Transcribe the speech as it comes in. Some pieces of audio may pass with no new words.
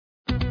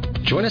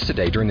Join us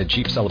today during the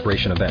Jeep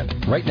Celebration event.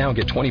 Right now,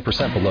 get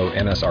 20% below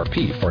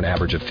MSRP for an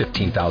average of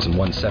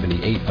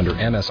 $15,178 under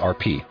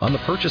MSRP on the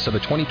purchase of a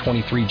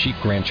 2023 Jeep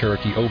Grand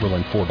Cherokee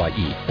Overland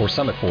 4xE or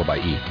Summit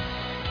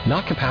 4xE.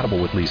 Not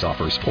compatible with lease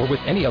offers or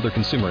with any other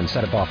consumer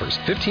incentive offers.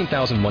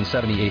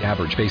 $15,178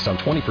 average based on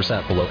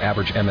 20% below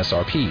average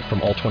MSRP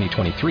from all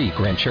 2023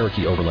 Grand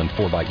Cherokee Overland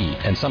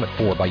 4xE and Summit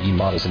 4xE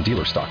models in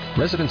dealer stock.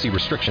 Residency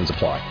restrictions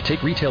apply.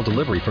 Take retail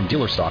delivery from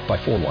dealer stock by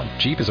 4/1.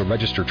 Jeep is a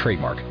registered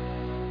trademark.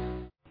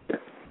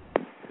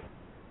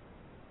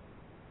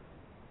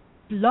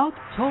 Blog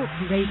Talk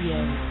Radio.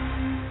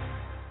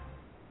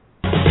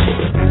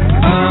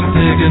 I'm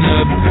picking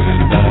up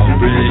good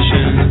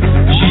vibrations.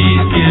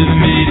 She's giving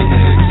me the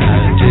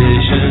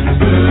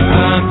excitation.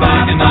 I'm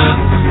picking up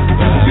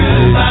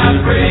good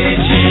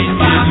vibrations.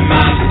 She's giving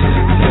me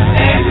the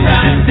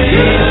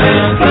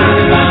excitation.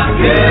 I'm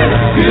picking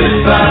up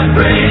good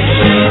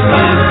vibrations.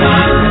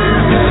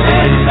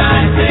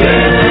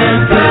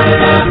 Excitation.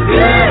 Picking up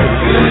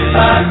good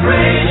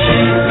vibrations.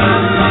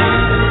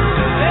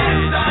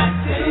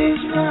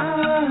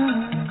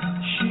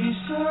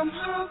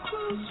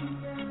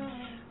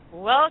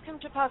 Welcome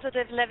to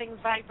Positive Living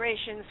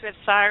Vibrations with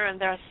Sarah, and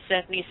there are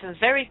certainly some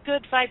very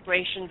good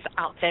vibrations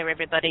out there,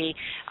 everybody.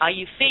 Are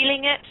you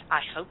feeling it?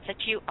 I hope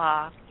that you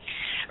are.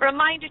 A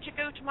reminder to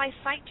go to my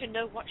site to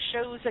know what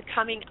shows are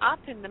coming up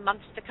in the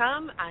months to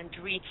come and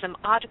read some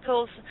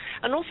articles.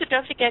 And also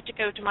don't forget to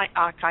go to my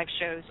archive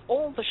shows.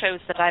 All the shows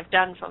that I've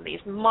done from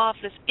these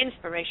marvelous,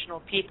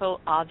 inspirational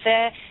people are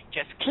there.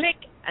 Just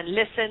click and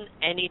listen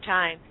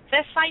anytime.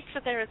 Their sites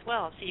are there as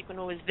well, so you can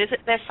always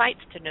visit their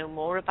sites to know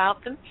more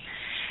about them.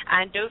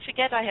 And don't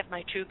forget, I have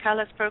my True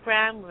Colors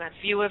program, my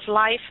View of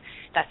Life.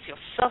 That's your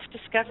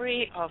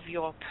self-discovery of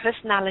your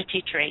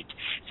personality trait.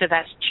 So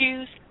that's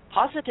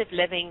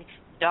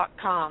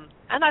ChoosePositiveLiving.com.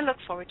 And I look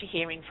forward to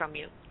hearing from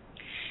you.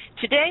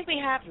 Today we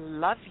have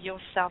Love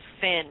Yourself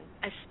Thin,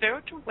 a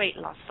spiritual weight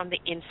loss from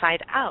the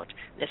inside out.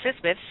 This is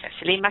with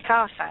Cecily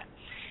MacArthur.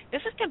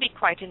 This is going to be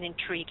quite an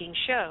intriguing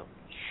show.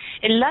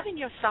 In loving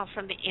yourself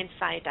from the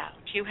inside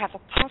out, you have a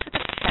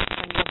positive effect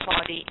on your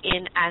body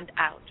in and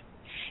out.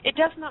 It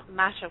does not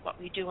matter what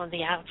we do on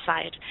the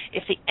outside.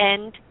 If the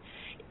end,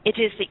 it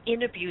is the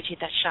inner beauty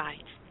that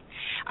shines.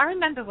 I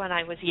remember when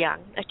I was young,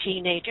 a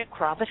teenager,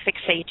 rather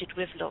fixated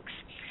with looks,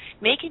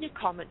 making a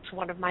comment to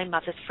one of my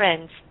mother's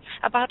friends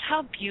about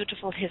how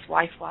beautiful his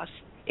wife was.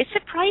 It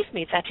surprised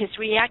me that his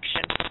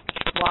reaction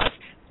was,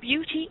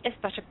 beauty is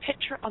but a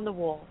picture on the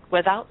wall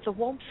without the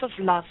warmth of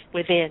love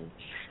within.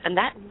 And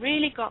that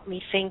really got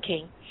me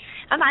thinking.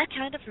 And I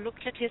kind of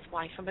looked at his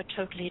wife from a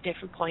totally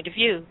different point of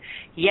view.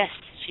 Yes,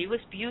 she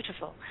was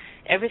beautiful.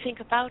 Everything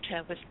about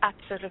her was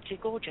absolutely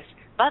gorgeous.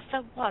 But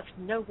there was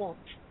no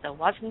warmth. There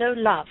was no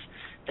love.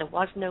 There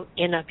was no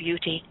inner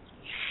beauty.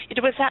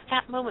 It was at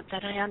that moment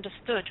that I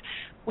understood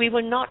we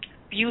were not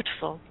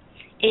beautiful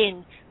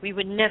we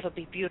would never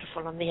be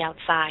beautiful on the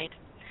outside.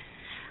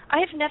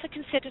 I have never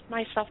considered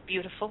myself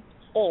beautiful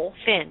or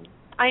thin.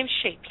 I am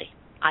shapely.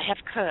 I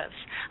have curves,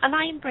 and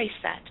I embrace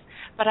that.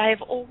 But I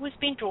have always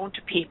been drawn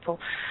to people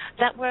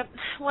that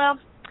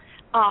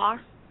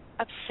are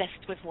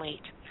obsessed with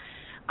weight.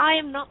 I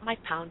am not my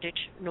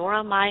poundage, nor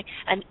am I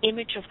an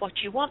image of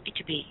what you want me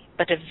to be,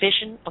 but a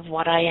vision of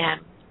what I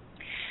am.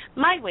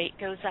 My weight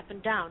goes up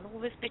and down,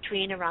 always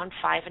between around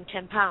 5 and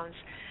 10 pounds.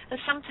 And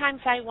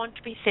sometimes I want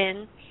to be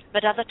thin,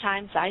 but other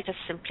times I just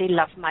simply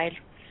love my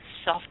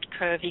soft,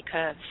 curvy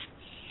curves.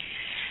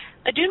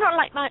 I do not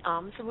like my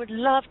arms and would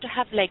love to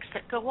have legs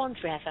that go on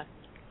forever.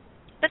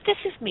 But this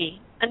is me,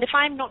 and if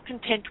I'm not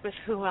content with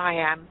who I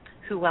am,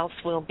 who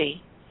else will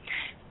be?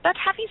 But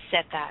having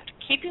said that,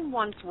 keeping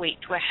one's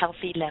weight to a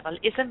healthy level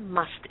is a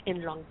must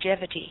in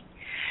longevity.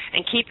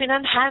 And keeping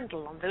a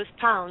handle on those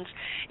pounds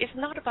is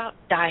not about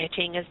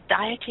dieting, as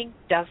dieting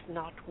does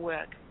not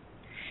work.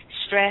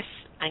 Stress,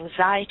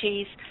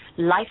 anxieties,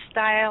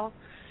 lifestyle,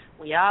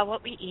 we are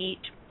what we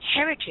eat,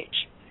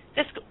 heritage,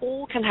 this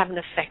all can have an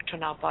effect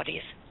on our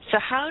bodies. So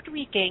how do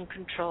we gain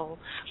control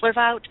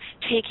without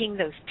taking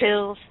those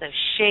pills, those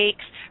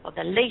shakes, or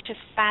the latest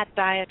fad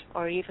diet,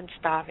 or even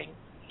starving?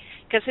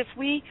 Because if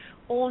we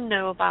all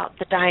know about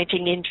the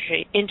dieting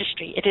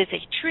industry, it is $1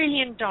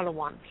 trillion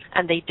one,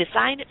 and they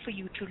design it for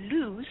you to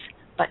lose,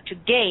 but to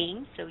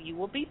gain, so you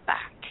will be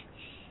back.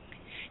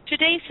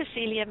 Today,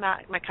 Cecilia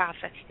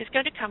MacArthur is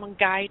going to come and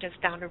guide us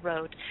down a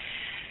road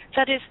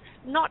that is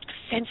not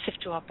offensive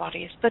to our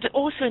bodies, but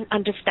also in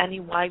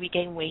understanding why we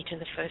gain weight in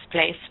the first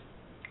place.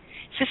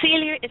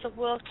 Cecilia is a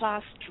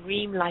world-class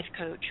dream life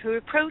coach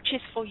whose approach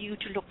is for you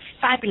to look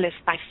fabulous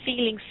by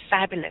feeling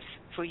fabulous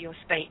through your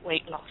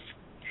weight loss.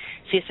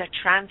 She is a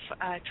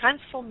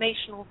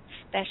transformational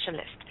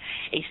specialist,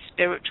 a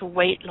spiritual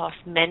weight loss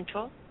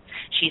mentor.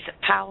 She's a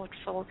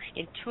powerful,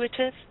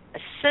 intuitive, a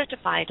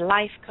certified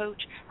life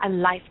coach,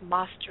 and life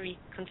mastery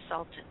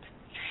consultant,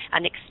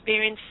 an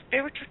experienced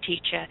spiritual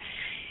teacher,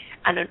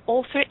 and an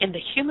author in the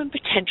Human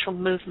Potential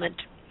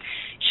movement.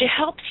 She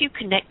helps you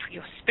connect with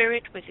your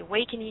spirit, with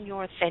awakening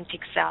your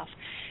authentic self,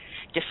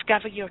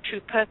 discover your true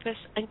purpose,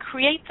 and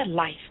create the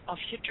life of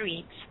your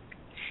dreams.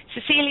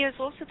 Cecilia is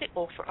also the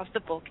author of the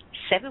book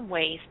 7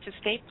 Ways to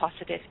Stay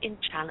Positive in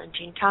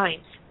Challenging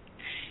Times.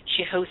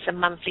 She hosts a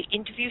monthly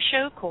interview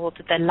show called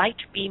The Light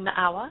Beam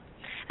Hour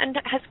and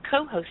has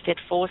co-hosted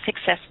 4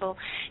 successful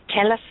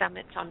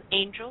telesummits on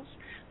angels,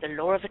 the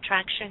law of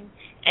attraction,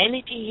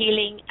 energy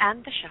healing,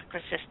 and the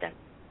chakra system.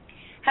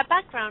 Her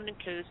background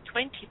includes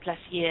 20-plus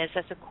years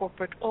as a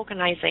corporate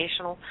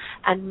organizational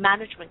and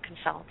management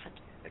consultant,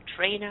 a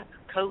trainer,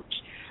 a coach,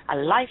 a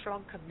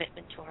lifelong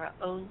commitment to her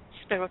own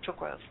spiritual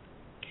growth.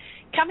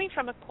 Coming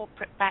from a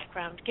corporate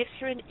background gives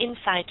her an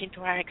insight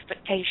into our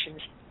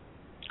expectations,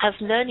 as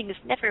learning is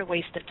never a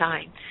waste of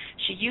time.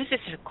 She uses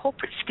her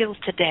corporate skills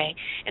today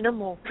in a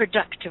more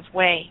productive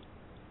way.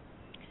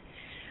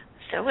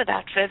 So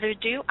without further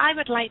ado, I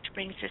would like to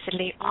bring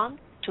Cicely on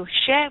to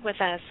share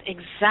with us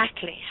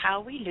exactly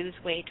how we lose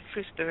weight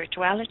through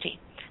spirituality.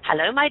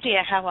 Hello, my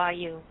dear. How are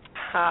you?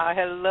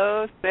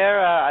 Hello,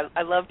 Sarah.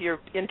 I love your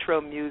intro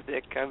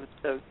music. I was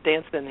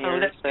dancing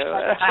here.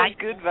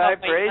 Good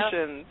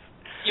vibrations.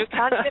 You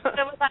can't get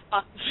over that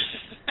one.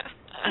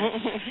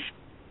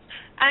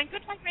 And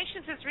good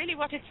vibrations is really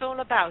what it's all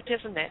about,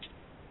 isn't it?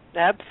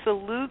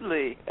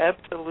 Absolutely.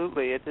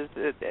 It is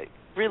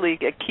really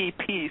a key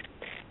piece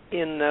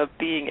in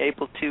being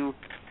able to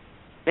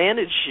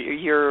manage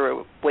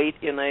your weight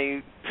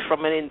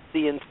from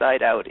the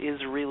inside out is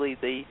really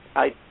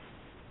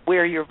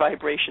where your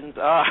vibrations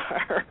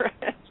are.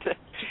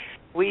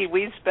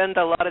 We spend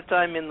a lot of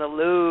time in the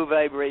low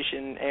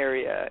vibration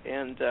area,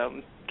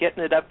 and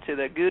getting it up to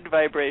the good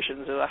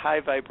vibrations or the high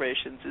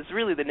vibrations is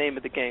really the name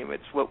of the game.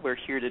 It's what we're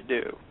here to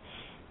do.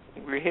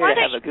 We're here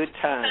to have a good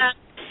time.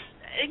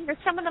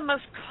 Some of the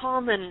most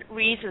common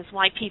reasons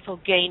why people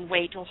gain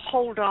weight or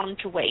hold on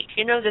to weight,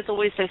 there's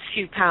always those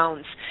few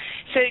pounds.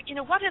 So,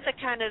 what are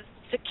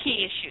the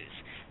key issues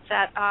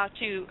that are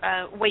to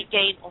weight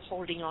gain or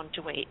holding on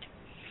to weight?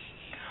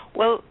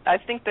 Well, I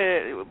think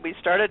that we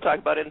started to talk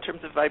about it in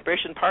terms of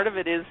vibration. Part of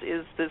it is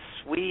this: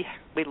 we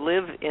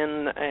live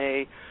in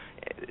a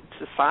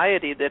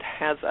society that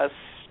has us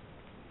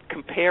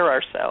compare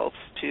ourselves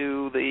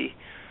to the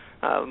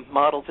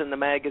models in the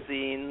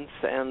magazines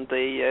and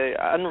the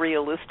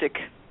unrealistic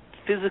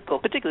physical,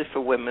 particularly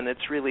for women.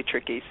 It's really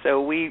tricky.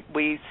 So we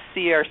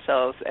see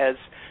ourselves as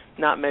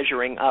not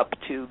measuring up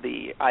to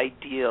the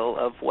ideal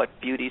of what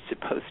beauty's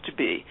supposed to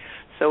be.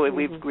 So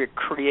we're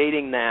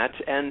creating that,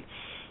 and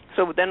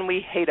so then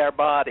we hate our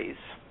bodies.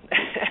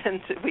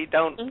 And we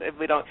don't.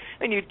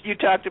 And you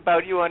talked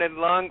about you wanted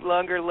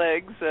longer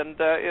legs, and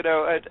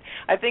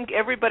I think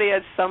everybody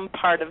has some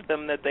part of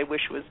them that they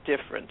wish was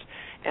different.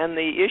 And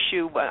the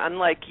issue,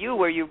 unlike you,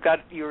 where you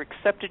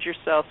accepted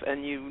yourself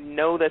and you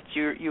know that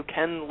you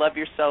can love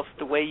yourself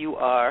the way you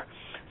are,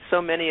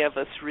 so many of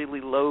us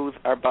really loathe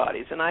our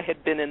bodies. And I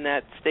had been in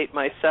that state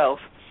myself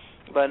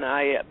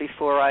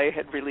before I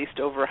had released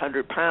over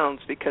 100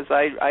 pounds, because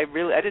I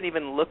didn't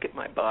even look at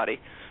my body.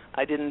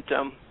 I didn't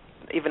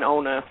even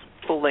own a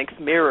full-length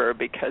mirror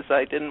because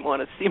I didn't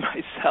want to see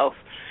myself.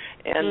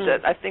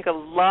 And I think a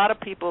lot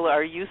of people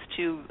are used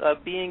to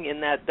being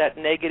in that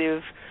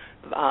negative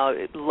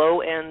low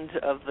end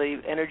of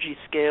the energy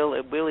scale,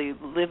 really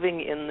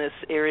living in this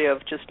area of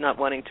just not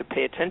wanting to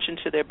pay attention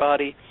to their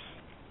body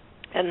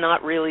and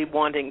not really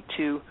wanting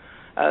to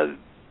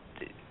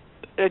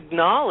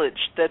acknowledge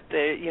that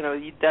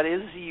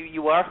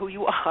you are who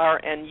you are,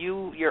 and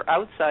your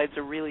outsides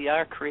really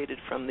are created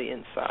from the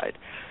inside.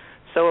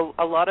 So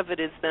a lot of it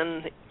is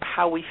then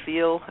how we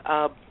feel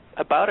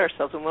about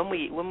ourselves, and when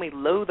we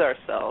loathe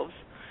ourselves,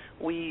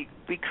 we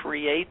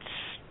create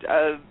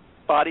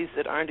bodies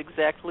that aren't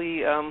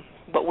exactly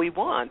what we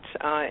want,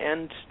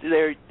 and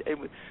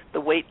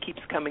the weight keeps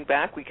coming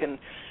back. We can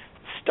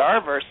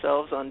starve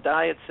ourselves on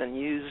diets and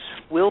use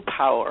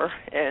willpower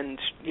and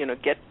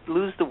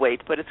lose the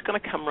weight, but it's going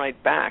to come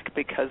right back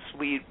because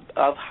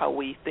of how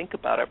we think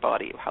about our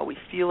body, how we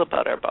feel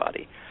about our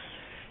body.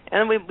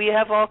 And we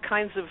have all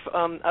kinds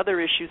of other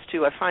issues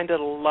too. I find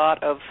that a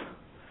lot of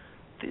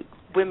the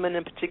women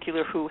in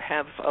particular who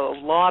have a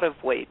lot of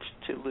weight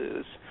to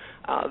lose,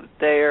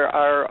 there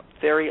are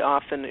very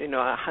often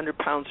 100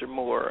 pounds or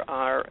more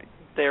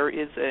there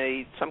is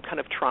some kind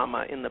of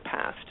trauma in the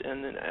past,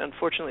 and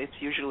unfortunately it's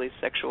usually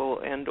sexual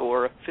and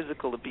or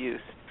physical abuse.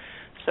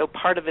 So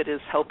part of it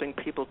is helping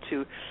people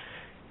to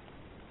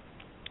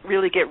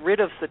really get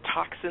rid of the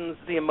toxins,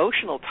 the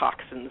emotional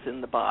toxins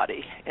in the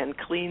body, and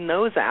clean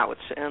those out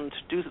and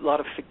do a lot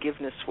of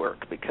forgiveness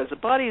work, because the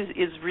body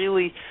is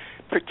really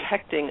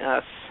protecting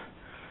us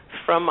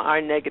from our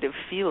negative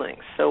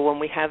feelings. So when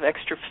we have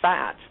extra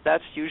fat,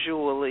 that's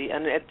usually,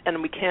 and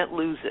we can't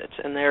lose it.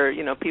 And there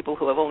are people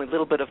who have only a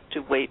little bit of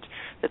weight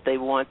that they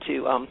want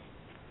to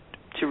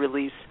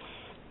release,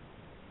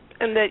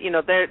 and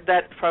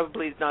that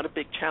probably is not a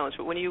big challenge.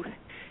 But when you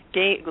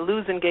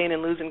lose and gain,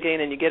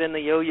 and you get in the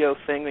yo-yo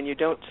thing, and you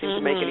don't seem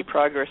to make any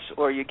progress,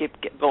 or you get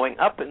going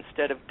up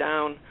instead of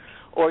down,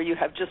 or you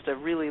have just a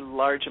really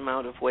large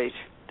amount of weight,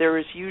 there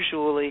is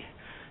usually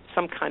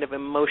some kind of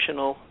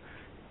emotional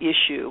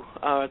issue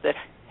that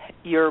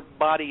your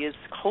body is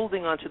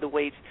holding onto the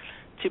weight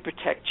to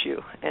protect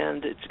you,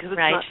 and it's because it's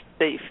Right.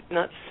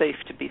 not safe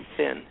to be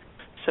thin.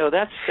 So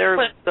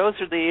those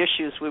are the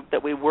issues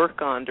that we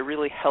work on to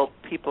really help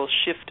people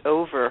shift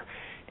over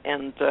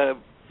and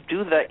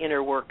do the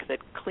inner work that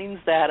cleans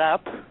that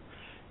up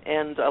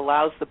and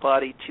allows the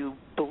body to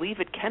believe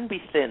it can be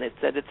thin,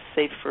 that it's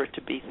safe for it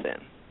to be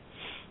thin.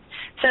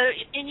 So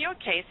in your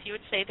case, you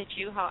would say that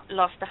you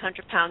lost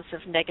 100 pounds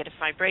of negative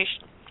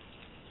vibration.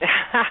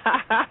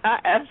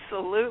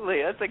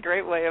 Absolutely. That's a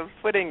great way of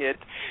putting it.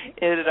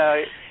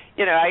 I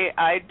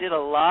did a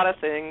lot of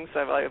things.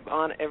 I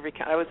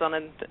was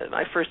on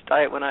my first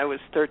diet when I was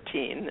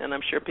 13, and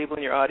I'm sure people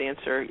in your audience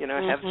are,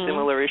 have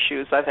similar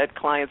issues. I've had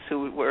clients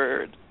who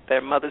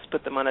their mothers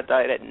put them on a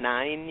diet at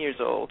 9 years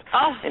old,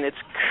 and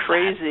it's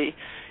crazy.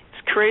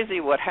 It's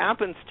crazy what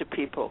happens to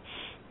people.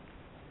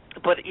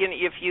 But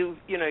if you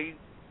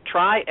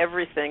try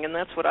everything, and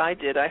that's what I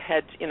did. I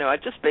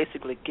just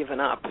basically given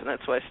up, and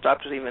that's why I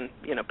stopped even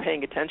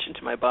paying attention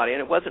to my body.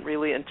 And it wasn't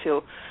really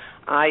until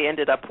I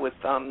ended up with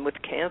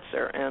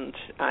cancer, and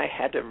I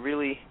had to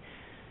really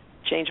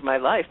change my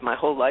life, my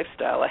whole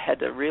lifestyle. I had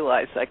to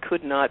realize I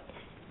could not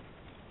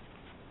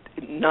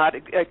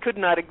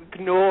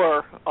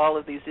ignore all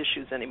of these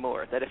issues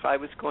anymore. That if I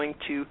was going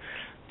to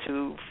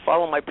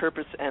follow my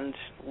purpose and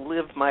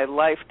live my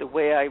life the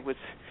way I was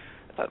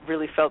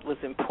really felt was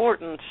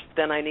important,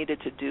 then I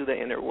needed to do the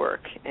inner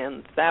work.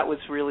 And that was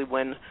really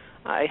when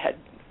I had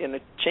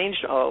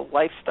changed all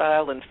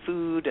lifestyle and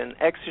food and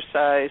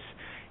exercise,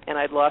 and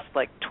I'd lost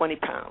like 20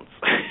 pounds.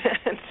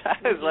 And I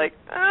was like,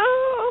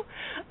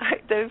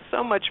 there's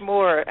so much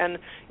more. And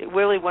it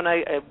really, when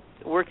I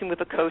working with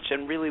a coach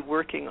and really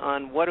working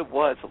on what it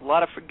was, a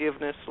lot of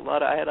forgiveness,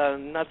 I had a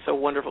not so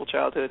wonderful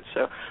childhood,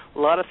 so a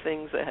lot of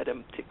things I had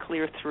to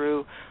clear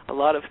through, a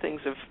lot of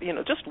things of,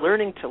 just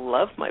learning to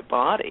love my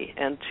body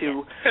and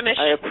to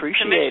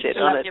appreciate it.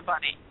 To love your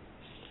body.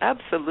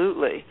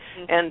 Absolutely.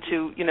 And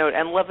to,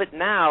 and love it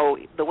now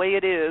the way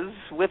it is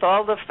with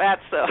all the fat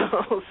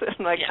cells. And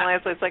my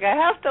clients, it's like, I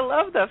have to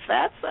love the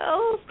fat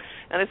cells.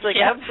 And it's like,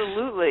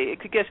 absolutely.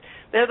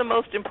 They're the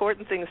most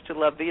important things to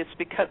love. It's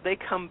because they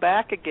come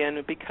back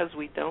again because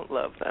we don't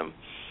love them.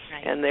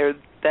 Right. And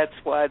that's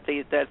why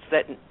that's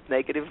that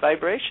negative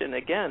vibration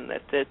again,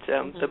 that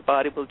the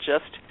body will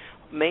just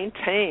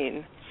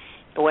maintain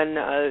when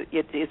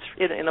it's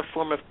in a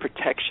form of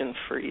protection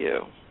for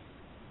you.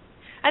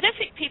 I don't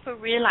think people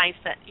realize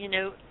that,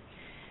 it's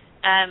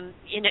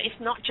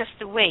not just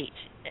the weight.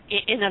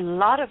 In a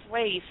lot of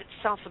ways, it's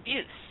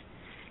self-abuse.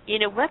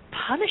 We're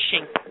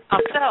punishing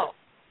ourselves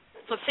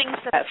for things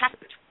that have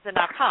happened to us in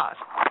our past.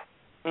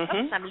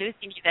 Oops, I'm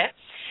losing you there.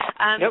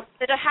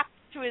 That have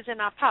happened to us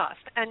in our past.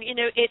 And,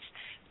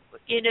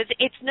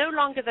 it's no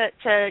longer that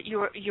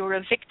you're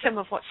a victim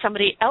of what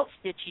somebody else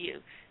did to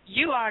you.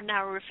 You are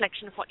now a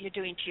reflection of what you're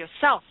doing to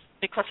yourself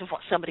because of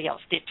what somebody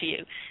else did to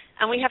you.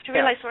 And we have to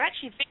realize we're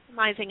actually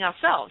victimizing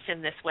ourselves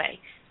in this way.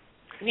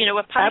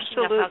 We're punishing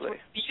ourselves, we're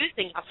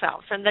abusing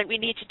ourselves, and that we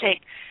need to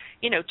take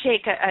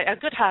a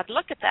good hard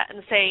look at that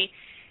and say,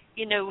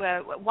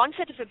 one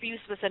set of abuse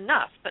was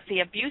enough, but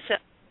the abuse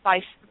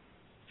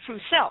through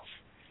self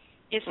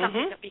is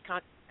something that we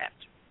can't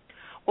accept.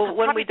 Well,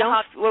 when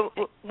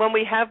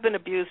we have been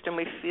abused and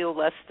we feel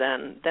less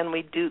than, then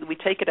we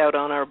take it out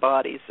on our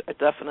bodies,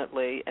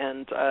 definitely.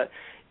 And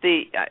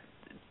the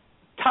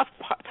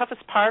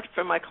toughest part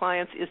for my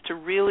clients is to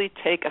really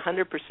take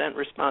 100%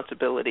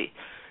 responsibility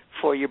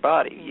for your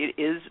body.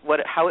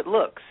 How it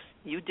looks.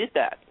 You did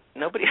that.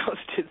 Nobody else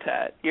did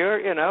that.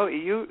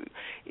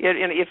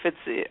 If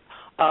it's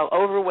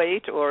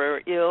overweight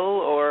or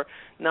ill or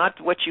not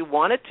what you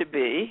want it to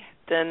be,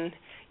 then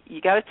you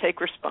got to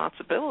take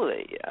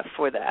responsibility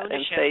for that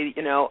and say,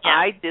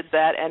 I did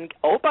that. And,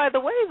 by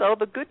the way, though,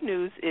 the good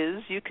news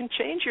is you can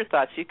change your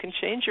thoughts, you can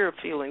change your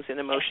feelings and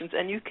emotions,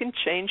 and you can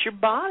change your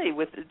body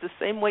with the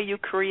same way you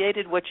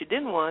created what you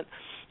didn't want.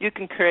 You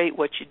can create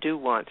what you do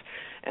want,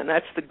 and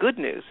that's the good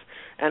news.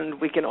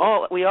 And we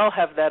all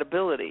have that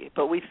ability,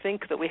 but we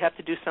think that we have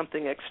to do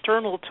something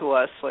external to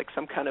us, like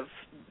some kind of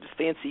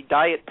fancy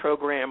diet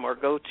program, or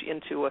go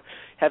into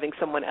having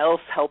someone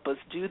else help us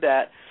do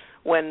that,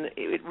 when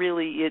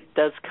it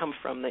does come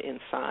from the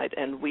inside,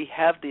 and we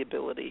have the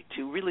ability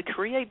to really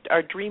create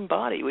our dream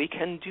body. We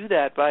can do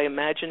that by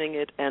imagining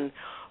it and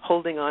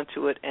holding on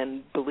to it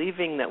and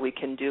believing that we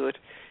can do it,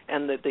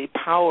 and that the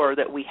power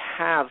that we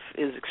have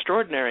is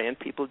extraordinary, and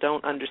people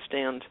don't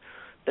understand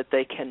that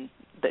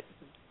that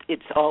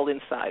it's all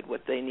inside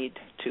what they need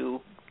to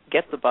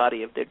get the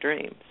body of their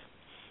dreams.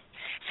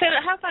 So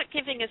how about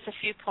giving us a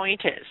few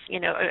pointers,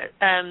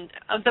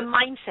 of the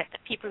mindset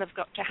that people have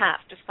got to have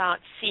to start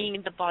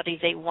seeing the body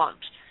they want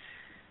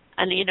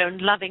and,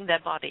 loving their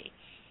body?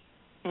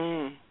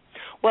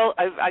 Well,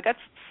 I got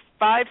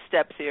 5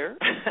 steps here.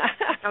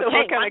 So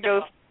we'll kind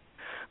of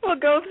we'll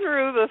go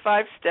through the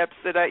 5 steps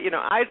that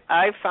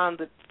I found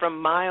that from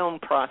my own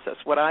process,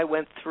 what I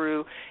went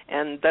through,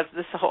 and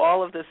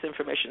all of this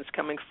information is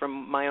coming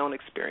from my own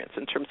experience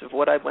in terms of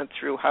what I went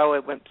through, how I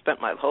spent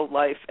my whole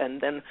life,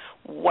 and then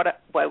what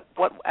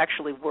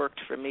actually worked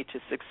for me to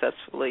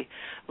successfully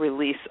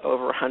release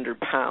over 100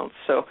 pounds.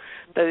 So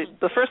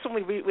the first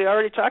one we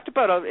already talked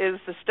about is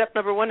the step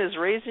number 1 is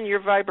raising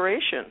your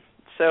vibration.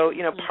 So,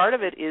 part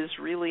of it is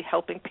really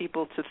helping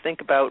people to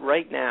think about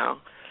right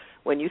now,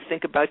 when you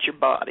think about your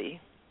body,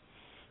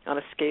 on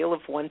a scale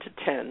of 1 to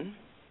 10,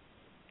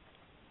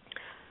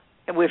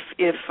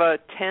 if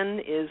 10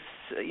 is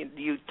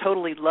you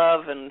totally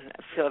love and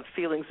feel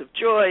feelings of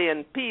joy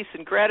and peace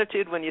and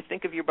gratitude when you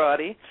think of your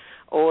body,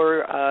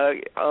 or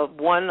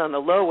 1 on the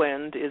low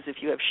end is if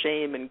you have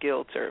shame and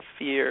guilt or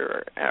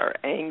fear or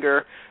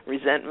anger,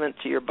 resentment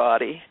to your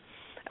body,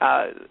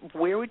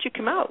 where would you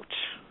come out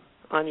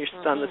on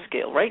the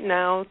scale? Right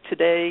now,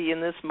 today,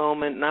 in this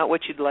moment, not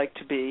what you'd like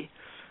to be,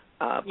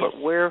 but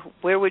where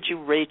would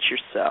you rate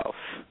yourself?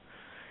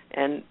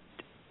 And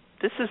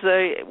this is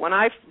when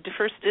I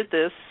first did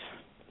this,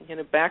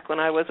 back when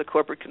I was a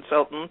corporate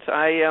consultant,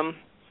 I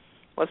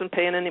wasn't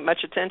paying much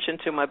attention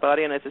to my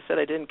body, and as I said,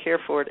 I didn't care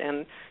for it.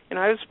 And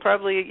I was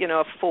probably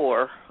a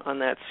 4 on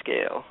that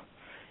scale.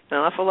 And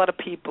an awful lot of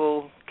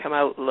people come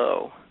out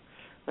low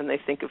when they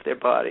think of their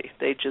body.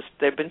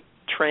 They've been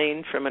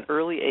trained from an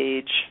early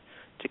age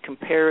to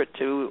compare it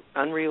to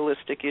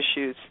unrealistic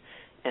issues,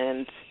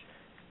 and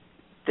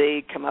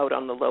they come out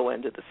on the low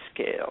end of the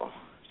scale.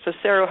 So,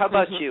 Sarah, how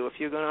about you? If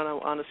you're going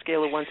on a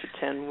scale of 1 to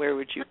 10, where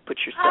would you put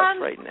yourself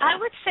right now? I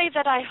would say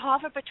that I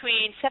hover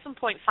between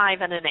 7.5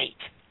 and an 8.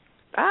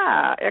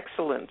 Ah,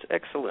 excellent.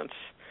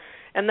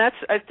 And that's,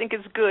 I think,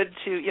 is good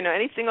to,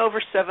 anything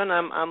over 7,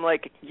 I'm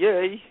like,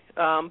 yay.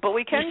 But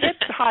we can get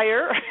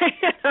higher.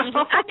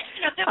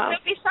 There'll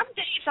be some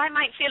days I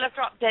might feel I've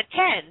dropped at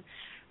 10.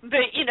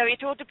 But,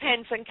 it all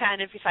depends on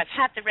kind of if I've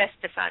had the rest,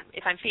 if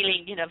I'm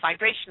feeling,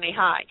 vibrationally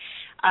high.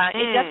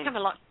 It does come a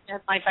lot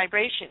of my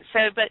vibration. So,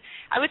 but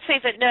I would say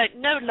that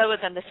no lower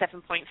than the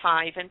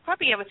 7.5, and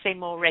probably I would say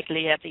more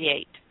regularly at the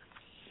 8.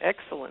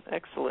 Excellent.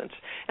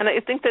 And I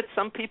think that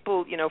some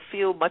people,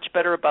 feel much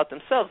better about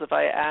themselves. If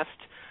I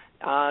asked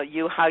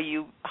you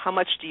how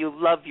much do you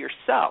love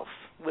yourself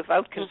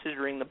without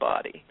considering the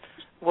body,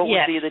 what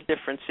would be the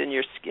difference in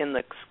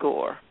the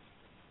score?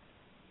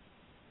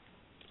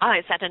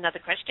 Is that another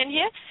question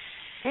here?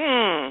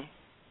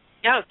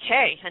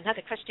 Okay,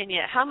 another question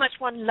here. How much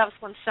one loves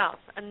oneself,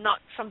 and not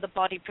from the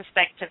body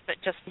perspective, but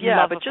just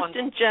love but just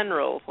in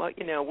general. Well,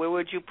 where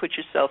would you put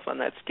yourself on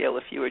that scale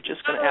if you were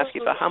just going to ask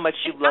you about how much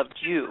you loved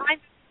you?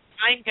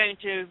 I'm going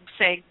to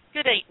say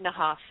good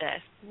 8.5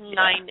 there. 9,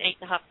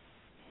 8.5.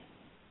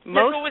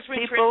 Most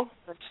people.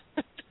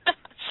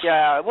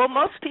 Well,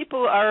 most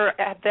people are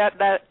at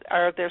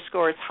their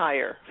score is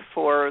higher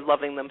for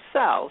loving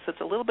themselves. It's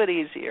a little bit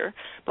easier,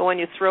 but when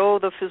you throw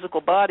the physical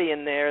body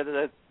in there,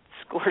 the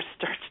score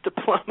starts to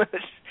plummet.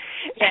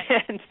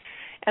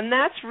 And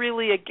that's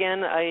really,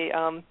 again,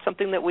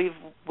 something that we've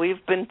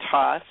been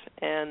taught,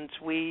 and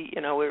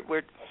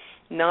we're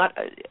not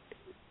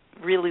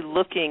really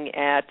looking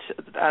at.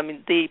 Are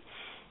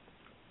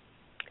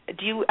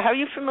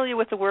you familiar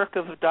with the work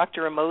of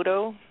Dr.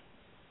 Emoto?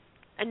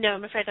 No,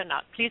 I'm afraid I'm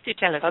not. Please do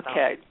tell us about it.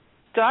 Okay.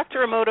 Dr.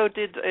 Emoto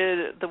did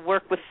the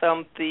work with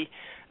the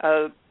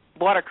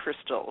water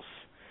crystals.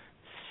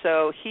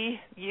 So he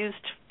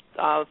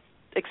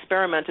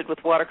experimented with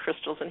water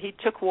crystals, and he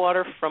took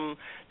water from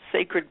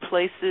sacred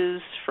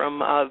places,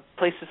 from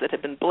places that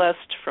had been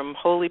blessed, from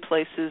holy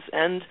places,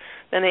 and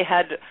then they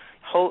had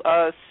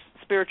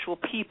spiritual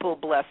people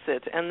bless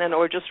it, and then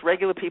or just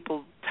regular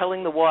people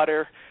telling the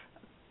water,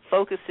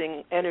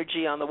 focusing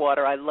energy on the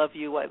water, I love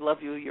you,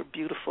 you're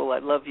beautiful, I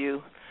love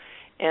you.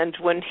 And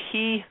when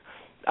he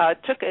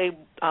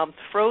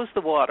froze the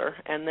water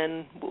and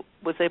then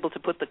was able to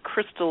put the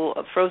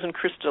frozen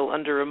crystal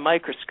under a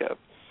microscope,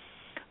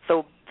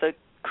 so the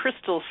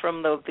crystals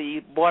from the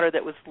water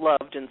that was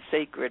loved and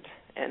sacred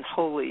and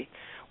holy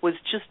was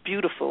just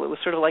beautiful. It was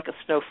sort of like a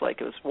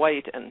snowflake. It was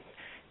white and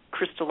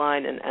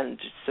crystalline and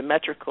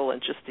symmetrical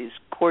and just these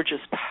gorgeous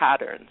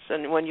patterns.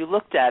 And when you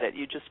looked at it,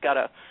 you just got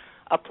a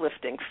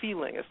uplifting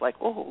feeling. It's like,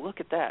 oh,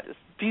 look at that. It's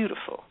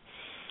beautiful.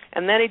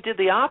 And then he did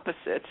the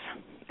opposite,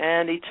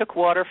 and he took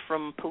water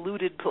from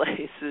polluted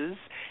places,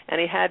 and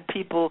he had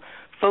people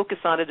focus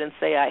on it and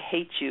say, I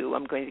hate you,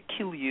 I'm going to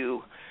kill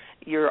you,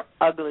 you're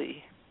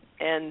ugly,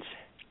 and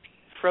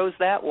froze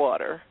that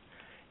water.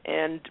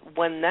 And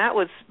when that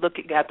was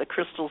looking at the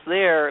crystals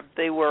there,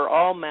 they were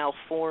all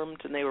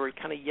malformed, and they were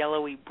kind of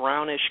yellowy,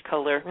 brownish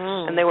color,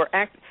 and they were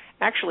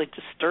actually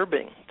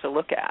disturbing to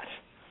look at.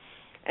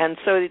 And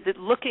so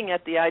looking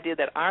at the idea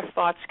that our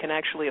thoughts can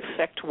actually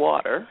affect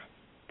water,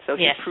 so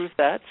he proved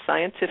that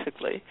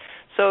scientifically.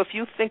 So if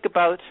you think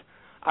about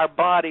our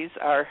bodies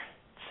are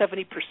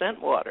 70%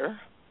 water,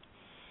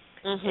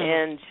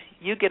 and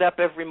you get up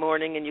every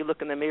morning and you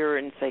look in the mirror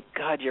and say,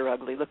 God, you're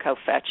ugly, look how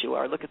fat you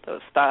are, look at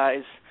those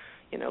thighs,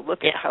 look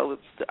at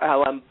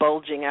how I'm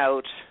bulging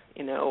out,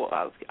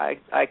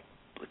 I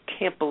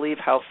can't believe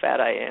how fat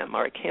I am,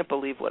 or I can't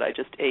believe what I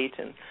just ate.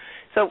 And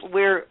so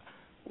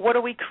what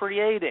are we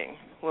creating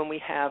when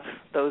we have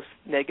those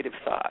negative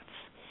thoughts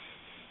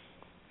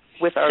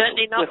with our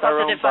Certainly not with our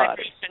own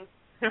body?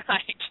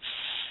 Right.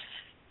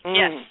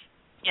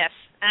 Yes.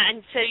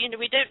 And so,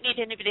 we don't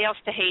need anybody else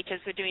to hate us.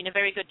 We're doing a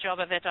very good job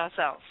of it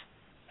ourselves.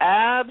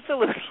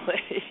 Absolutely.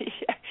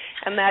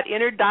 And that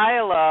inner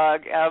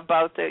dialogue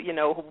about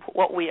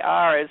what we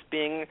are as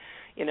being,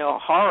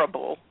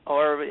 horrible,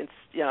 or it's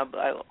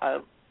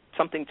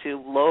something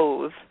to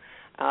loathe,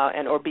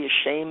 and or be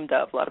ashamed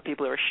of. A lot of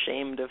people are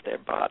ashamed of their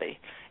body,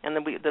 and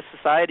then the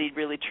society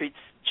really treats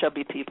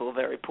chubby people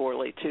very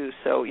poorly too.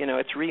 So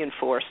it's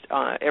reinforced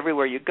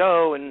everywhere you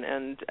go,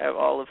 and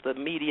all of the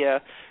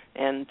media,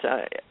 and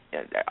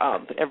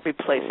every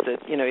place that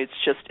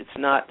it's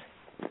not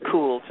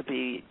cool to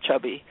be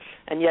chubby,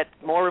 and yet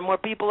more and more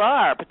people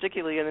are,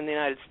 particularly in the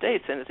United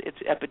States, and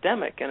it's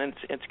epidemic, and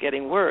it's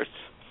getting worse.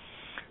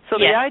 So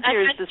the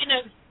idea is this.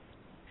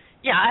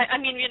 I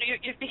mean,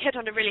 you've hit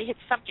on a really hit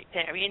subject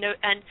there,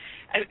 and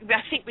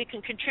I think we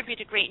can contribute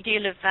a great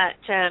deal of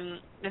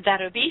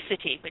that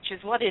obesity, which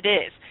is what it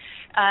is.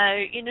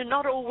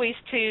 Not always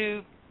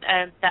to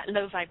that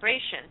low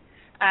vibration,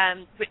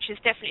 which is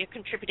definitely a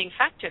contributing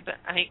factor, but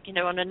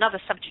on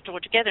another subject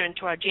altogether,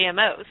 into our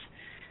GMOs,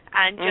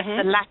 and just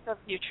the lack of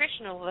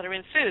nutritional that are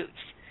in foods.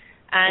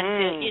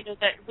 And,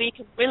 that we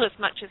can will as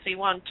much as we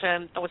want,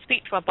 or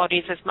speak to our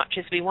bodies as much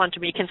as we want,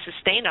 and we can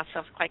sustain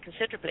ourselves quite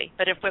considerably.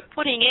 But if we're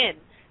putting in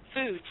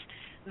foods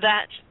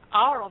that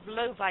are of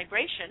low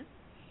vibration,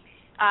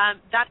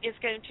 that is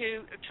going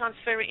to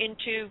transfer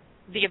into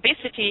the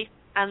obesity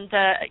and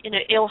the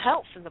ill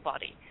health in the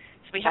body.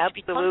 So we have to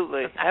be conscious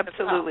of that as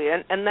well.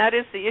 And that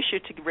is the issue,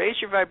 to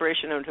raise your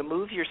vibration and to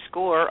move your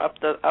score up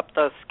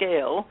the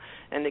scale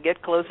and to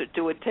get closer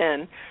to a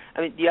 10.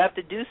 I mean, you have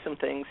to do some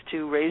things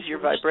to raise your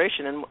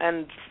vibration,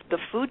 and the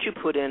food you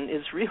put in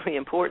is really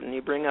important.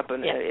 You bring up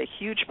a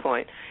huge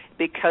point,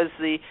 because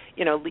the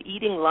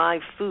eating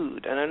live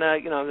food, and I know,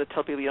 I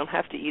tell people you don't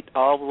have to eat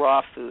all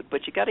raw food,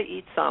 but you got to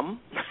eat some.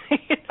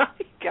 You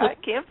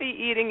can't be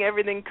eating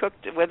everything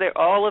cooked, whether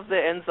all of the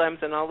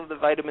enzymes and all of the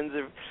vitamins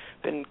have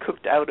been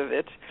cooked out of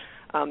it.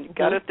 You've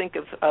got to think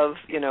of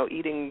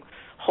eating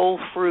whole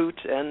fruit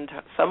and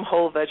some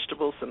whole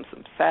vegetables, some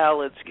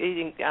salads.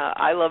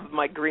 I love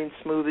my green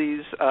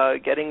smoothies.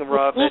 Getting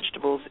raw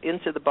vegetables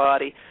into the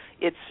body.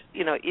 It's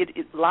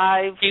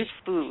live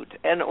food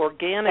and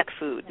organic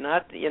food,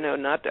 not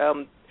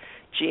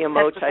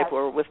GMO type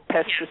or with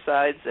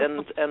pesticides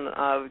and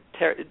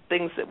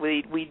things that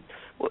we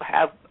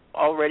have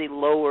already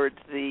lowered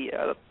the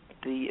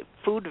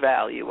food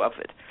value of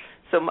it.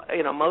 So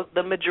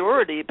the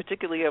majority,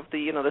 particularly of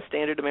the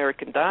standard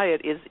American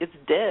diet, it's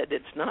dead.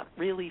 It's not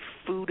really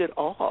food at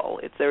all.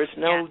 There's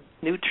no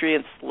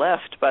nutrients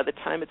left by the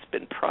time it's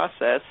been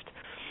processed,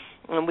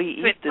 and we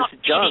eat this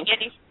junk.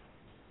 And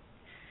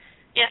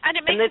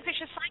it makes a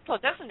vicious cycle,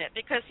 doesn't it?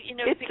 Because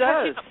it because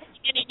does. you're not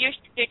putting any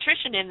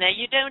nutrition in there,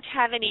 you don't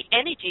have any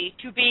energy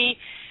to be,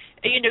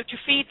 to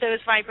feed those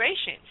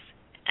vibrations.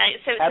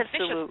 So it's a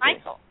vicious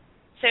cycle.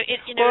 So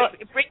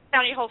it breaks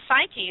down your whole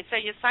psyche, so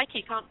your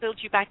psyche can't build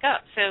you back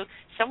up. So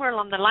somewhere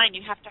along the line,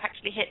 you have to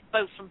actually hit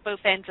from both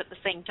ends at the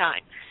same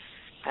time.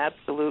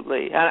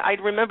 Absolutely. I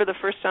remember the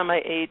first time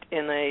I ate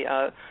in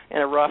a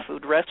raw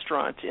food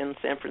restaurant in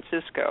San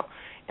Francisco,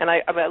 and I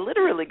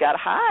literally got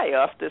high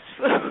off this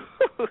food.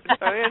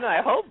 I mean,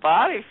 my whole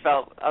body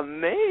felt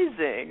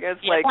amazing. It's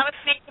like,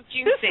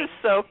 this is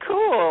so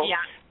cool. Yeah.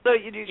 So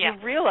you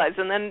realize,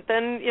 and then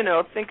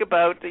think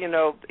about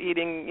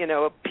eating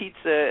a pizza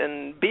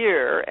and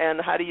beer, and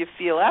how do you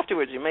feel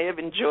afterwards? You may have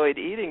enjoyed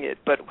eating it,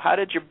 but how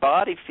did your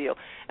body feel?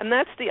 And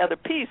that's the other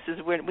piece,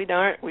 is when we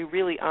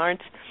really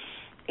aren't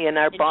in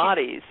our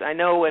bodies. I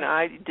know when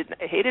I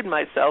hated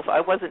myself,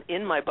 I wasn't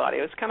in my body.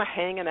 I was kind of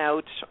hanging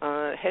out,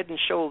 head and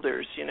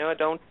shoulders. I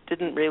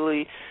didn't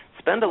really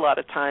spend a lot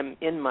of time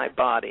in my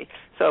body,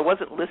 so I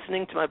wasn't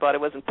listening to my body.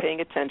 I wasn't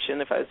paying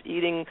attention. If I was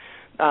eating,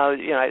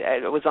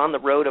 I was on the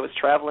road. I was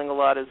traveling a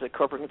lot as a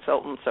corporate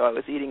consultant, so I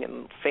was eating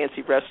in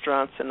fancy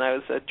restaurants, and I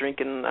was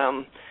drinking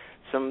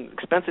some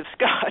expensive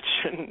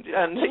scotch and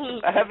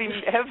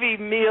heavy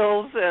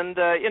meals, and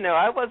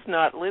I was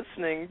not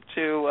listening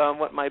to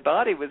what my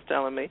body was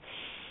telling me.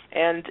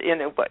 And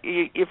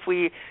if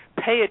we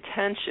pay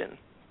attention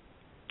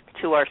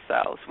to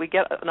ourselves, we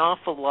get an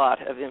awful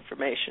lot of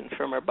information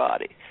from our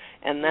body,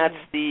 and that's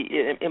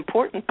the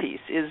important piece,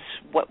 is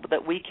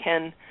that we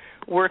can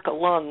work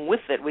along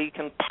with it. We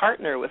can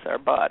partner with our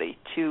body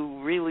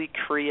to really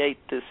create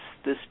this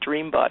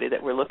dream body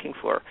that we're looking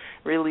for,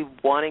 really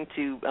wanting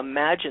to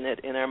imagine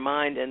it in our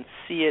mind and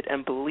see it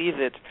and believe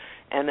it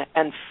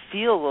and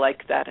feel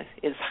like that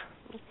is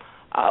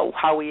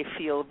how we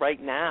feel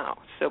right now.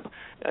 So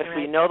if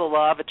we know the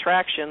law of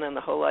attraction and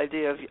the whole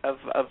idea of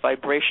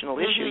vibrational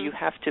issue, you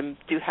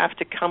have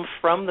to come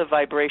from the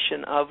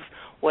vibration of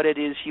what it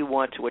is you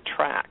want to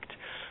attract.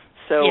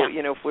 So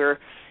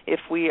if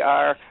we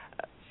are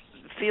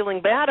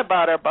feeling bad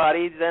about our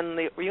body, then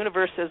the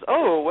universe says,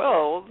 "Oh,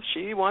 well,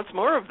 she wants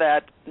more of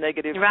that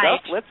negative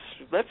stuff.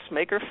 Let's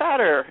make her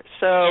fatter."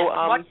 So,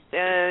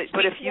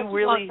 but if you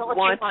really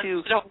want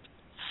to,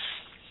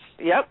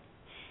 yep.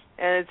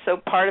 And so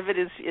part of it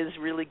is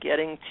really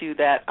getting to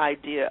that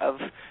idea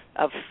of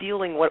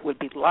feeling what it would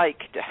be like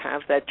to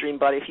have that dream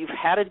body. If you've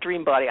had a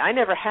dream body, I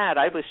never had.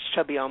 I was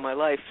chubby all my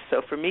life.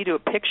 So for me to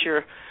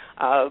picture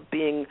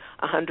being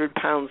 100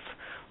 pounds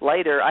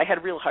lighter, I had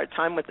a real hard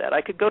time with that.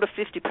 I could go to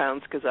 50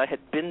 pounds because I had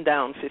been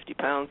down 50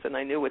 pounds and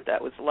I knew what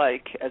that was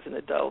like as an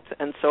adult.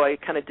 And so I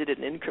kind of did it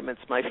in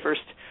increments. My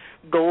first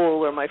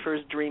goal or my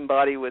first dream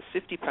body was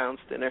 50 pounds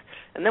thinner.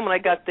 And then when I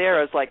got there,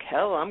 I was like,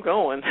 hell, I'm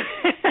going.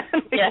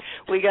 Yes,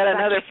 we got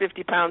another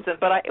 50 pounds.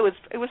 But it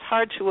was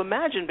hard to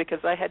imagine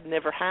because I had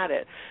never had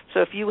it.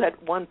 So if you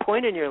at one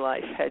point in your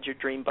life had your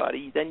dream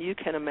body, then you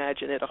can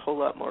imagine it a whole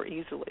lot more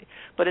easily.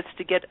 But it's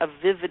to get a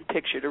vivid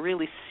picture, to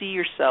really see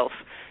yourself,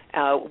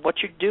 what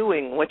you're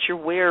doing, what you're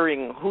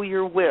wearing, who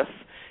you're with,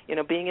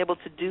 being able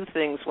to do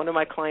things. One of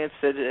my clients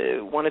that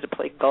wanted to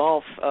play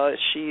golf,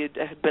 she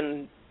had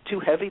been too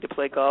heavy to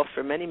play golf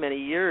for many, many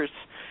years,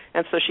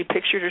 and so she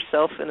pictured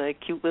herself in a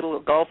cute little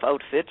golf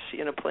outfit,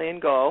 playing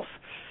golf.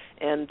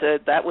 And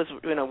that was,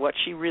 what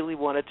she really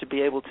wanted to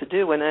be able to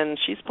do. And then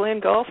she's playing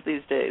golf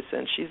these days,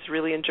 and she's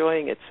really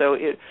enjoying it. So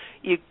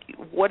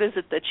what is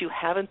it that you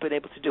haven't been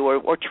able to do?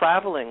 Or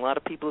traveling. A lot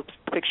of people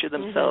picture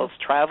themselves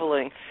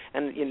traveling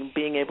and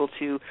being able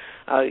to,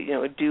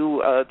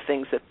 do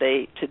things that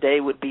today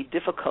would be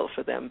difficult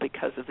for them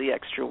because of the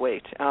extra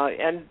weight.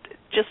 And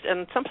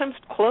sometimes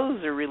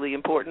clothes are really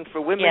important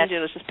for women.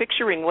 Yes. Just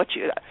picturing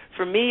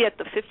for me at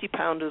the 50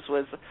 pounders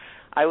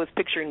I was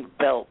picturing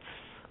belts.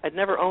 I'd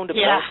never owned a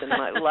belt in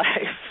my life.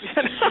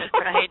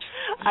 Right.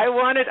 I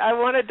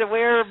wanted to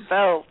wear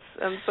belts,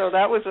 and so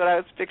that was what I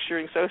was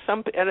picturing. So I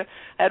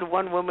had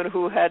one woman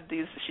who had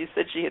these. She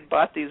said she had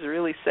bought these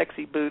really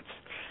sexy boots,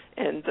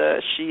 and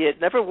she had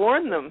never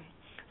worn them.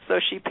 So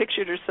she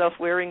pictured herself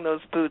wearing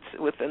those boots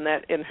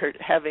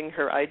having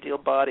her ideal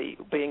body,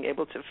 being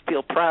able to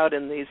feel proud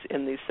in these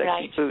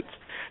sexy boots.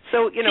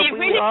 So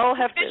we all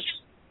have to.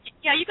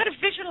 Yeah, you've got to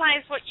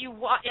visualize what you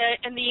want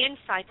in the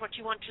inside, what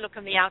you want to look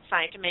on the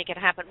outside to make it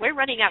happen. We're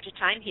running out of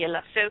time here,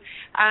 love. So,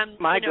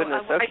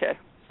 goodness, okay.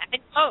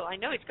 I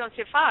know it's going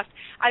so fast.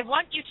 I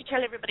want you to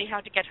tell everybody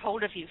how to get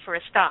hold of you for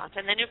a start,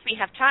 and then if we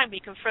have time,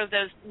 we can throw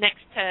those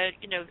next, 3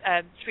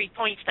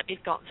 points that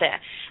we've got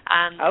there.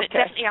 But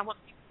definitely, I want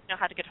you to know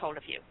how to get hold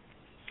of you.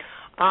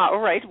 All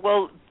right.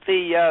 Well,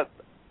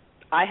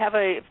 I have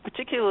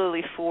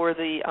particularly for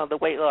the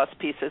weight loss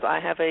pieces, I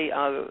have a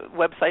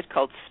website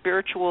called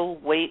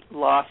Spiritual Weight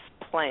Loss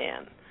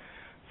Plan.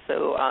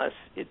 So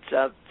it's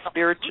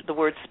the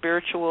word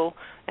spiritual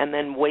and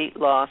then weight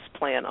loss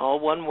plan, all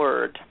one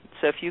word.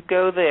 So if you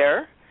go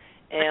there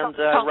and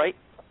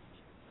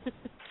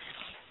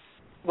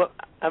well,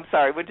 I'm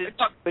sorry. What did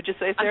you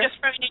say, Sarah?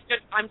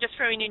 I'm just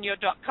throwing in your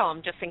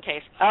 .com just in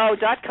case. Oh,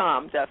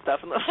 .com,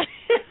 definitely.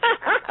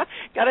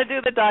 Got to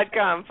do the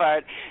 .com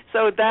part.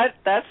 So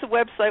that's the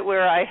website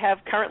where I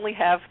currently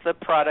have the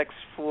products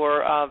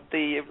for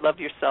the Love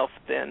Yourself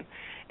Thin,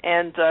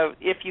 and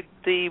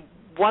the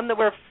one that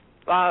we're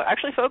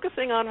actually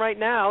focusing on right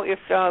now, if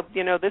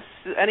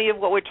any of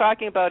what we're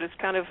talking about is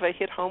kind of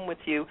hit home with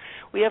you,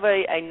 we have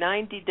a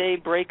 90-day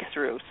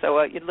breakthrough.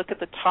 So you look at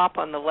the top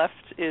on the left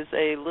is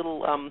a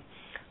little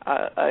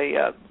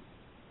a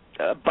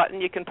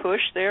button you can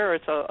push there.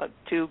 It's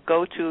to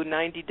go to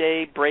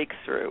 90-day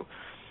breakthrough,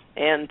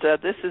 and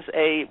this is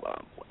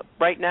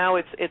right now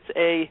it's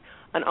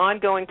an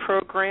ongoing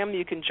program.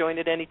 You can join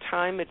at any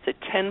time. It's a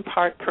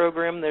 10-part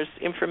program. There's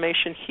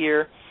information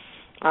here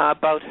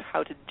about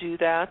how to do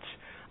that,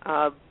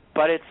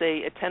 but it's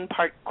a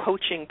 10-part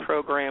coaching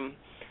program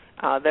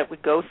that we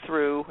go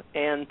through,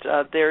 and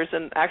there's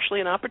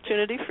actually an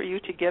opportunity for you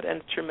to get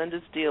a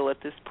tremendous deal at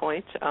this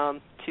point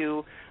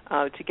to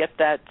get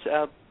that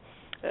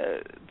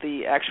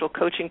the actual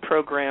coaching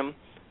program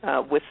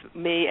with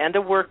me and a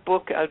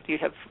workbook. You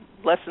have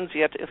lessons.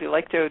 You have to, if you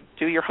like to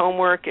do your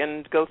homework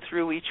and go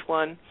through each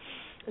one,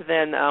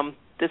 then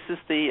this is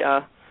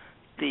the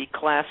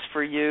class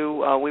for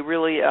you. We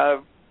really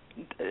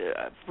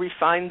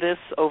refined this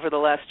over the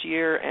last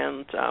year,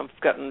 and I've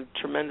gotten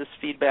tremendous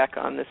feedback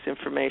on this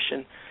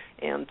information,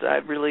 and I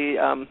really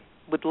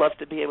would love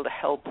to be able to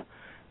help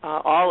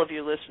all of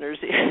your listeners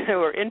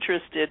who are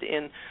interested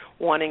in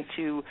wanting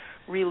to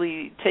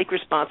really take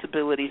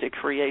responsibility to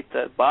create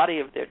the body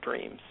of their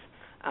dreams.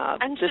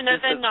 And to know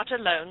they're not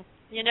alone.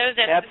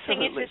 The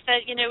thing is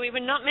that, we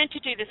were not meant to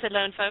do this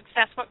alone, folks.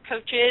 That's what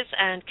coaches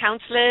and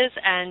counselors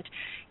and,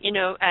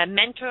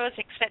 mentors,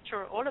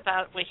 etc. are all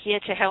about. We're here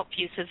to help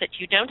you so that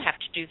you don't have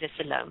to do this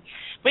alone.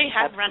 We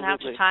have run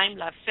out of time,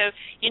 love. So,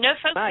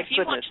 folks, if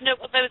you want to know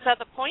what those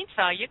other points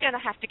are, you're going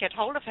to have to get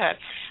hold of her.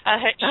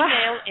 Her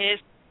email is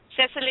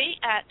Cecily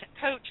at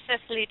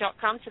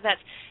CoachCecily.com. So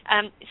that's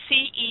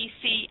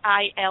CECILY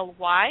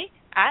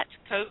at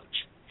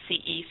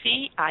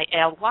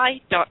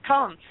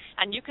CoachCecily.com.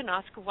 and you can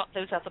ask what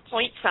those other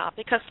points are,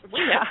 because we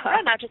have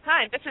run out of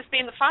time. This has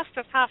been the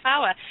fastest half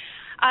hour.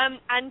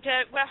 And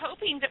we're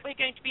hoping that we're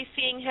going to be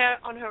seeing her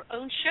on her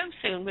own show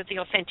soon with the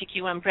Authentic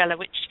You umbrella,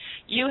 which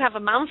you have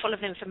a mouthful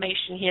of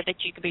information here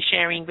that you could be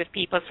sharing with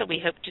people, so we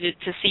hope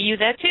to see you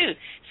there too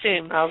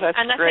soon. Oh, that's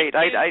great.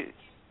 I'm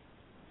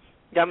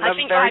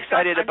very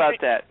excited about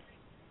that.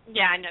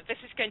 Yeah, I know. This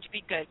is going to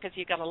be good because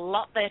you've got a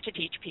lot there to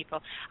teach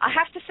people. I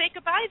have to say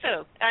goodbye,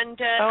 though, and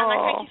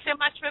I thank you so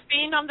much for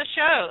being on the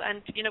show.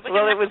 And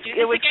we're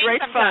it was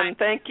great fun.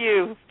 Thank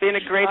you. Being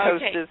a great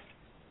hostess.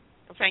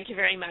 Thank you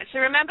very much. So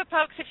remember,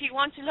 folks, if you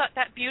want to look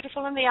that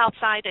beautiful on the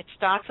outside, it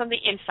starts on the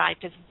inside.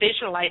 Just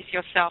visualize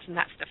yourself, and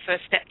that's the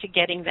first step to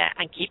getting there.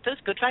 And keep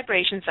those good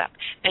vibrations up.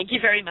 Thank you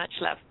very much,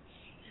 love.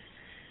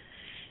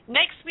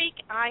 Next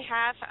week, I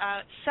have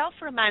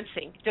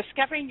Self-Romancing,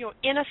 Discovering Your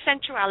Inner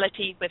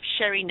Sensuality with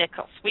Sherry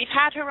Nichols. We've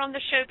had her on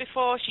the show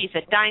before. She's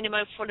a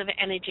dynamo full of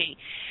energy.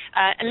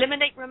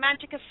 Eliminate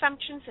romantic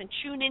assumptions and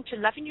tune in to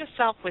loving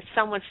yourself with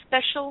someone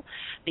special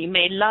that you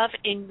may love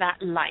in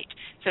that light.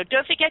 So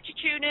don't forget to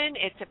tune in.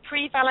 It's a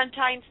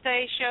pre-Valentine's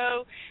Day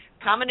show.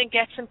 Come in and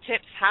get some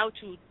tips how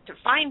to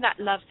find that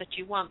love that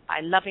you want by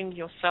loving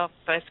yourself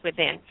first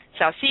within.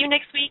 So I'll see you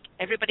next week.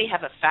 Everybody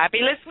have a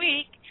fabulous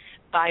week.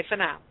 Bye for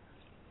now.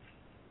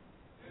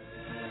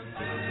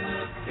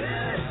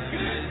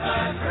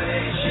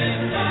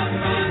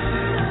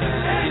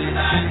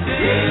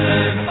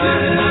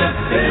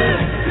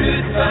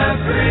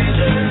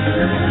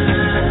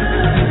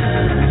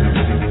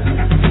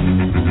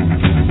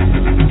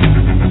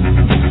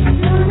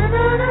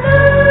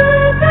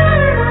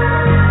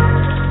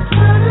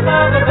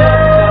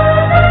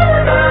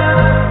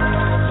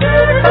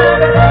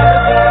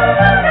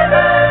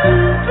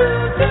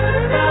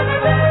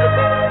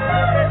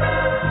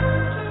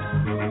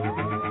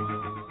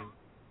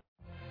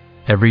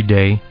 Every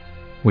day,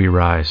 we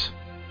rise,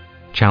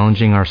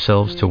 challenging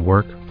ourselves to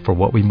work for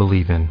what we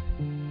believe in.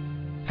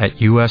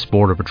 At U.S.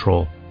 Border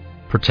Patrol,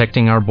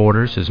 protecting our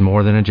borders is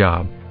more than a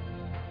job.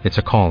 It's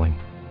a calling.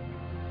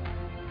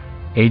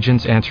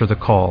 Agents answer the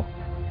call,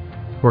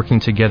 working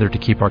together to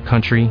keep our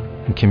country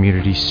and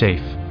communities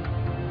safe.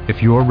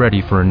 If you are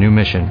ready for a new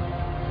mission,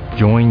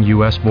 join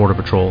U.S. Border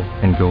Patrol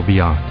and go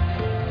beyond.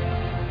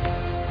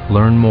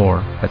 Learn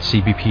more at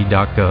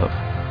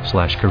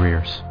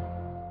cbp.gov/careers.